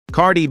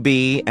Cardi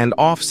B and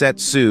Offset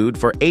sued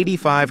for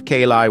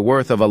 $85K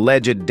worth of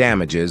alleged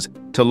damages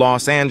to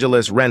Los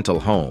Angeles rental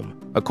home.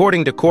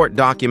 According to court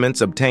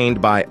documents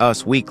obtained by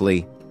Us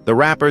Weekly, the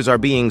rappers are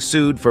being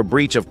sued for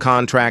breach of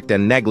contract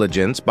and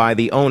negligence by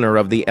the owner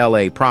of the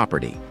LA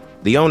property.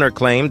 The owner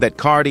claimed that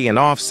Cardi and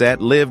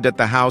Offset lived at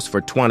the house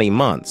for 20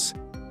 months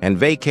and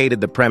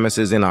vacated the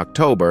premises in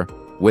October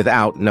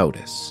without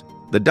notice.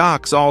 The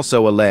docs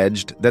also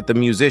alleged that the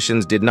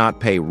musicians did not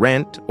pay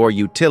rent or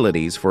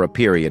utilities for a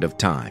period of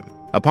time.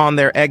 Upon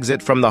their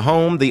exit from the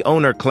home, the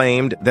owner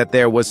claimed that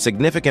there was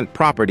significant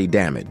property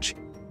damage,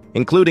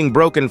 including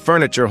broken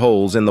furniture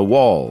holes in the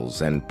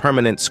walls and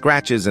permanent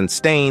scratches and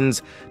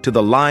stains to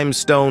the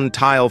limestone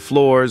tile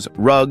floors,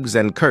 rugs,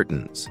 and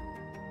curtains.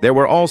 There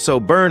were also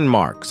burn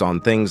marks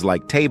on things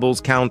like tables,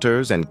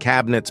 counters, and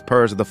cabinets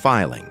per the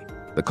filing.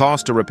 The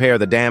cost to repair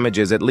the damage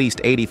is at least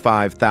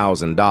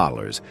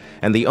 $85,000,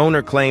 and the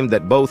owner claimed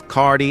that both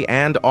Cardi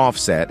and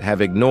Offset have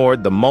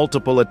ignored the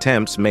multiple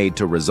attempts made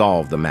to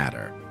resolve the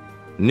matter.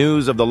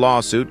 News of the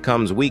lawsuit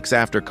comes weeks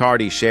after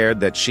Cardi shared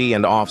that she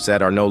and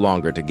Offset are no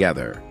longer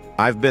together.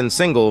 "I've been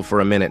single for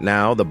a minute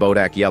now," the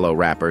Bodak Yellow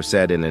rapper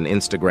said in an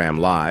Instagram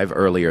Live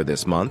earlier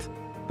this month.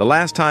 "The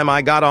last time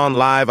I got on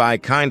live, I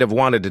kind of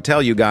wanted to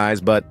tell you guys,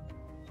 but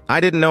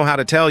I didn't know how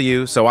to tell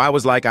you, so I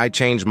was like, I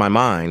changed my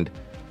mind."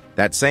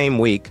 That same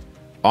week,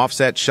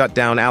 Offset shut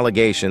down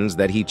allegations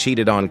that he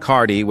cheated on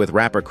Cardi with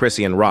rapper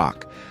Christian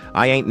Rock.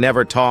 "I ain't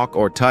never talk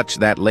or touch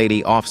that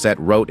lady," Offset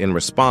wrote in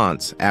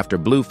response after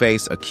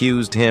Blueface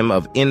accused him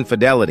of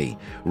infidelity.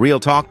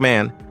 "Real talk,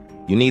 man.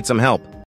 You need some help."